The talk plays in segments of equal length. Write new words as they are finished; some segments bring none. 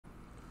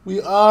We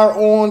are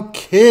on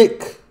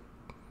Kick.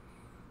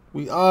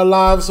 We are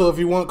live, so if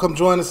you want, come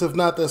join us. If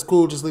not, that's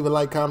cool. Just leave a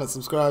like, comment,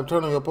 subscribe,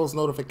 turn on your post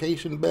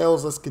notification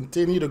bells. Let's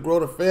continue to grow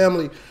the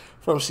family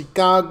from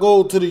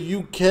Chicago to the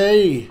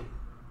UK.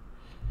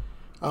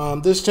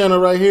 This channel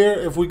right here,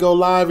 if we go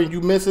live and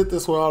you miss it,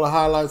 this is where all the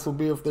highlights will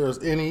be if there's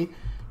any.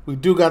 We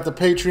do got the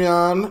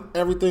Patreon.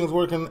 Everything's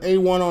working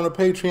A1 on the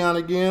Patreon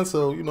again,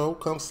 so, you know,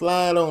 come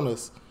slide on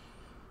us.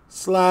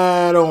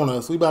 Slide on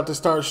us. We about to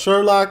start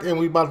Sherlock, and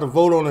we about to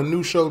vote on a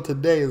new show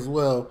today as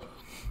well.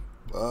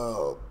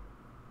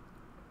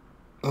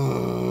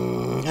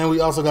 And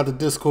we also got the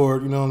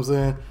Discord, you know what I'm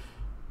saying?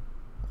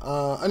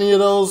 Any of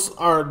those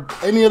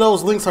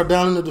links are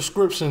down in the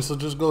description, so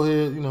just go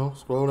ahead, you know,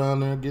 scroll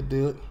down there, get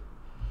to it.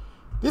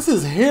 This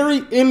is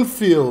Harry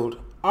Enfield,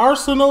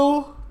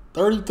 Arsenal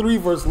 33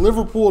 versus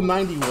Liverpool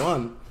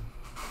 91.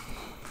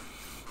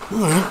 All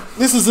right.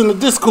 This is in the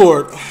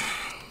Discord.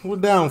 We're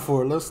down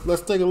for it.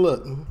 Let's take a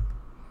look.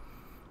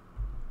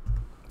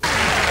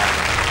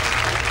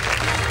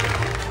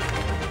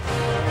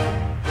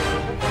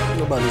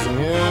 Nobody's in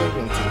here.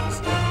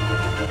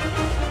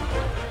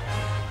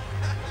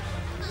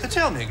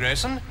 Tell me,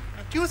 Grayson,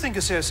 do you think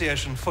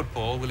association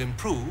football will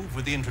improve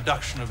with the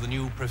introduction of the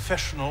new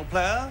professional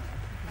player?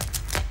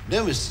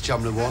 No, Mr.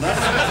 Chumley-Warner.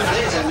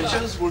 Today's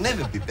amateurs will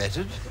never be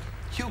bettered.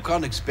 You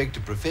can't expect a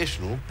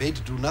professional paid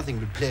to do nothing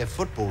but play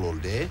football all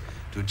day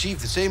to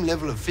achieve the same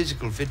level of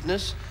physical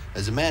fitness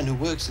as a man who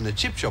works in a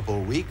chip shop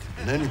all week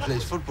and only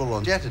plays football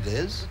on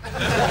Saturdays.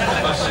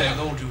 I'm saying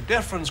all due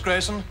deference,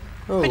 Grayson.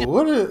 Oh,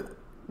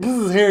 this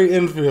is Harry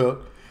Enfield.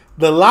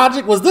 The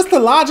Logic, was this the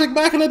Logic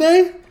back in the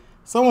day?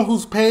 Someone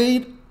who's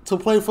paid to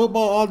play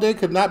football all day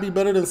could not be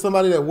better than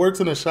somebody that works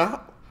in a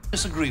shop?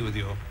 Disagree with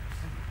you.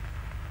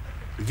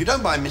 If you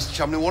don't mind, Mr.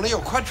 Chumley-Warner, you're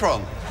quite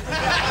wrong. Well,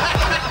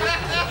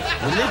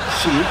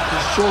 let's see if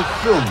the short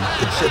film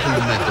could settle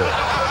the matter.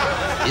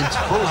 It's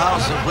full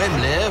house at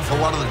Wembley for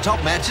one of the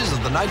top matches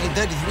of the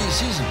 1933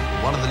 season.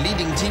 One of the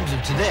leading teams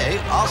of today,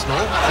 Arsenal,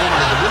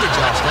 formerly the Woolwich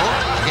Arsenal,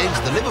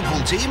 against the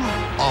Liverpool team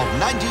of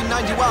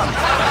 1991.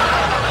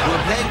 Who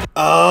are playing...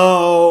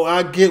 Oh,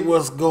 I get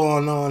what's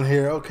going on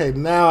here. Okay,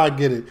 now I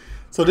get it.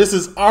 So this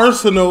is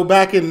Arsenal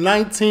back in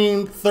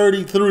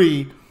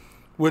 1933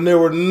 when there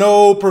were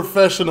no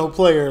professional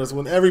players,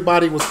 when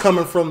everybody was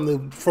coming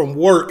from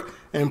work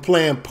and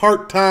playing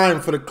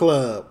part-time for the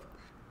club.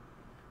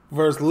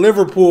 Versus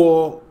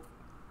Liverpool.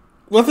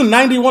 Wasn't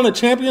 91 a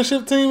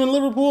championship team in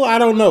Liverpool? I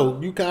don't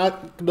know.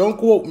 Don't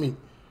quote me.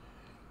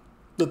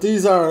 But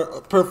these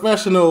are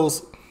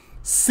professionals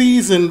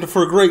seasoned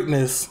for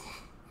greatness.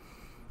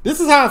 This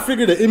is how I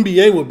figured the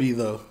NBA would be,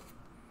 though.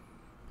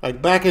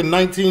 Like back in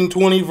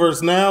 1920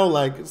 versus now,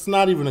 like it's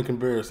not even a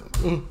comparison.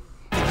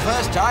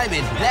 First time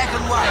in black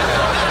and white.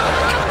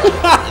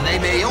 And they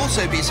may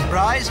also be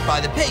surprised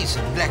by the pace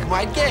of the black and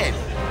white game.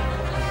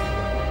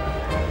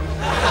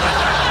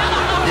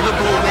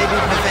 Liverpool may be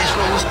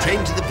professionals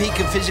trained to the peak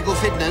of physical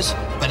fitness,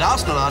 but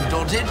Arsenal aren't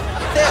daunted.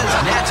 There's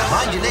Nat,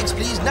 mind your legs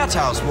please,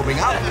 Nuthouse warming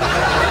up.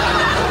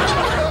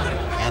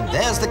 And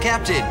there's the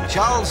captain,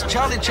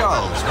 Charlie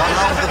Charles, one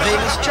half of the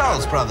famous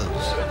Charles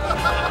brothers.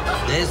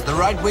 There's the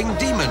right-wing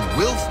demon,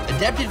 Wilf,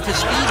 adapted for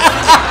speed.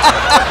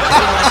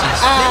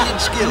 Splendid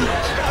skills.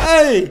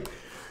 Hey,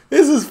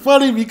 this is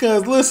funny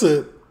because,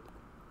 listen,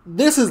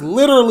 this is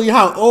literally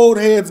how old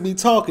heads be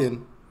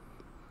talking.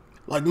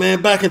 Like,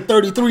 man, back in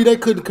 33, they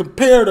couldn't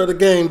compare to the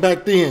game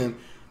back then.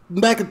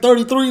 Back in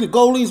 33, the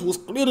goalies was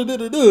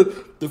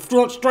the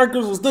front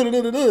strikers was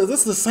This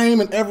is the same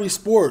in every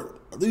sport.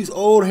 These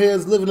old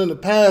heads living in the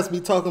past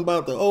be talking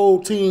about the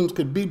old teams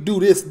could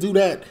do this, do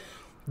that.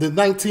 The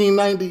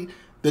 1990,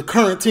 the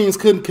current teams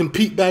couldn't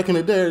compete back in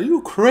the day. Are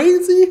you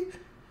crazy?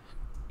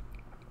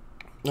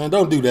 Man,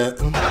 don't do that.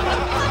 In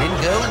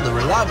goal, the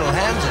reliable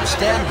hands that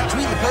stand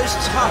between the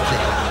posts Hartley.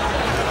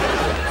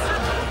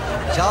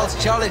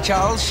 Charlie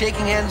Charles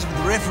shaking hands with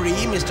the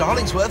referee, Mr.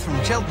 Hollingsworth from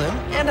Cheltenham,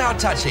 and how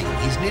touching,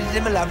 he's knitted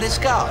him a lovely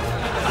scarf.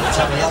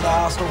 Some of the other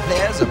Arsenal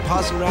players are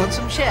passing around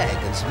some shag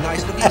and some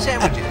nice-looking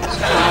sandwiches.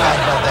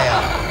 But they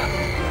are.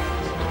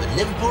 But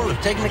Liverpool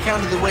have taken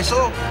account of the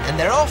whistle, and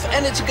they're off,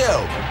 and it's a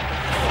goal.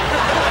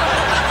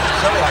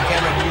 Sorry our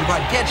camera didn't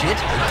quite catch it.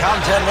 It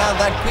can't turn around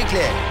that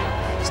quickly.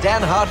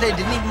 Stan Hartley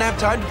didn't even have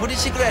time to put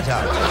his cigarette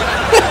out.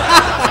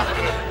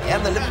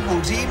 And the Liverpool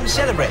team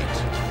celebrate.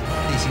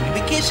 They seem to be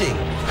kissing.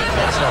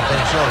 That's not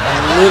very sure about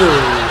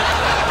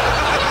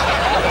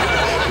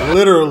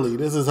Literally,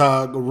 this is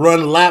how I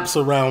run laps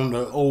around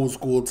the old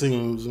school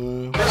teams.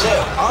 So,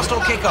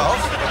 Arsenal kick off.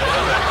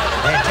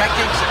 Their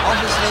tactics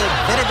obviously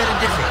very, very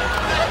different.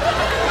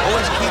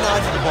 Always a keen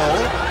eye for the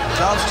ball.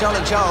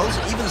 Charlie Charles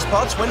even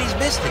spots when he's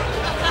missed it.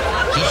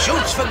 He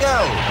shoots for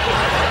goal.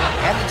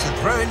 And it's a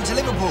throw into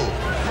Liverpool.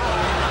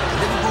 The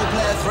Liverpool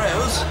player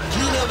throws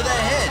clean over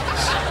their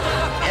heads.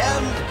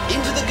 And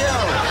into the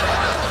goal.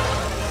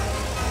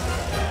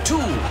 2, 3,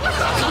 4.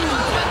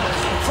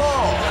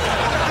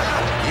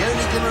 The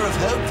only glimmer of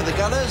hope for the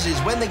Gunners is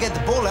when they get the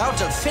ball out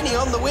to Finney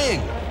on the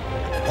wing.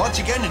 What's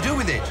he going to do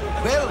with it?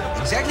 Well,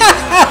 exactly what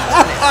he was doing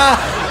with it.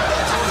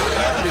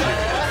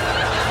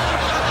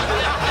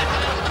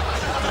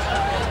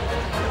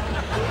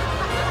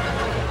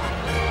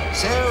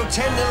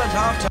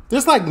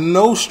 There's like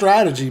no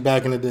strategy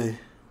back in the day.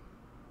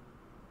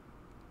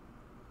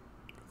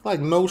 Like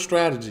no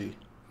strategy.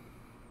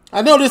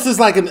 I know this is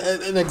like an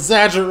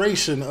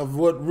exaggeration of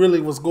what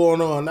really was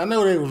going on. I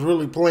know they was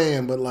really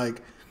playing, but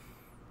like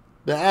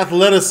the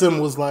athleticism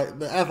was like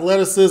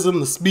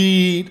the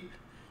speed,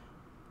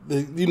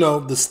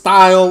 the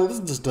style. This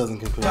just doesn't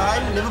compare.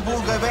 Time, Liverpool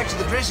go back to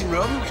the dressing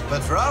room,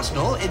 but for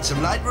Arsenal, it's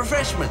some light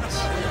refreshments.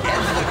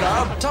 And for the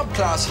crowd,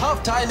 top-class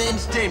half-time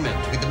entertainment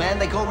with the man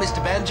they call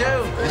Mr.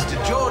 Banjo, Mr.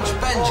 George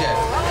Banjo.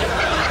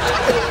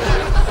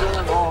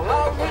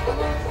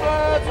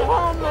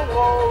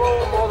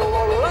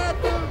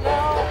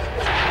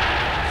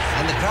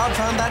 And the crowd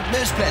found that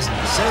most pleasant.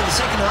 So the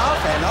second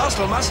half, and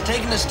Arsenal must have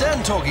taken a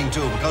stern talking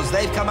to because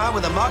they've come out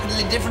with a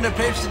markedly different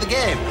approach to the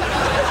game.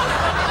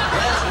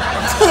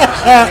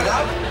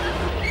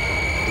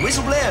 The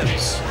whistle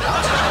blows.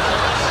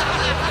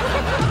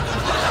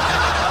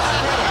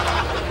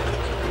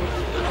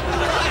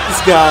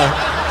 This guy.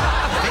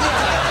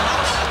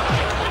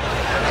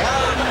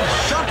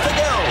 Shot for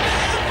goal.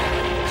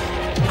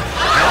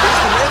 Now is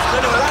the ref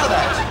going to allow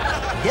that?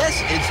 Yes,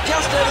 it's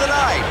just over the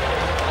line.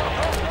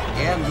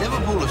 And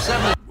Liverpool have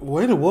suddenly...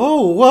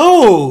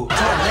 Whoa.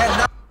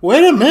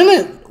 Wait a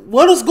minute.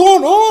 What is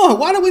going on?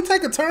 Why did we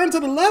take a turn to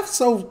the left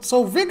so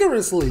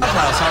vigorously?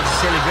 That's how to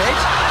celebrate.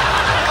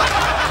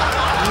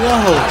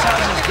 Whoa.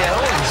 Charges goal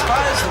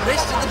inspires the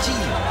rest of the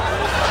team.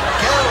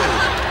 Goal.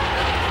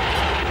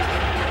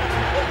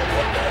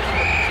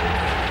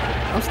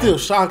 I'm still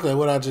shocked at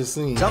what I just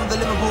seen. Some of the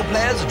Liverpool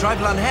players are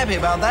trifle unhappy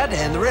about that,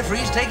 and the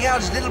referee's taking out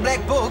his little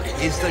black book.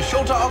 It's the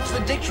Shorter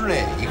Oxford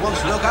Dictionary. He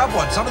wants to look up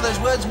what some of those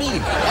words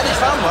mean. And he's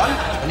found one,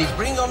 and he's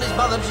bringing on his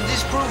mother to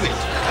disprove it.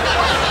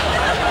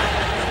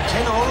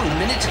 10 all and a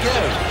minute to go.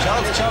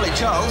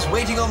 Charles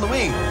waiting on the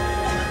wing.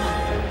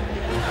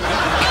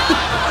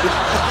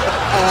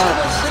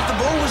 It's as if the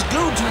ball was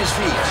glued to his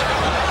feet.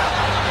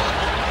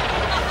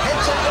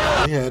 Heads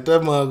up. He had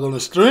that mug on the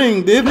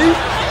string, didn't he?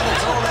 And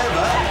it's all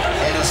over.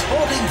 And a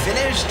sporting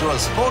finish to a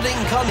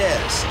sporting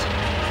contest.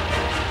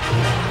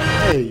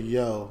 Hey,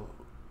 yo.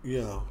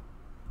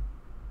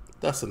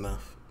 That's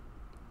enough.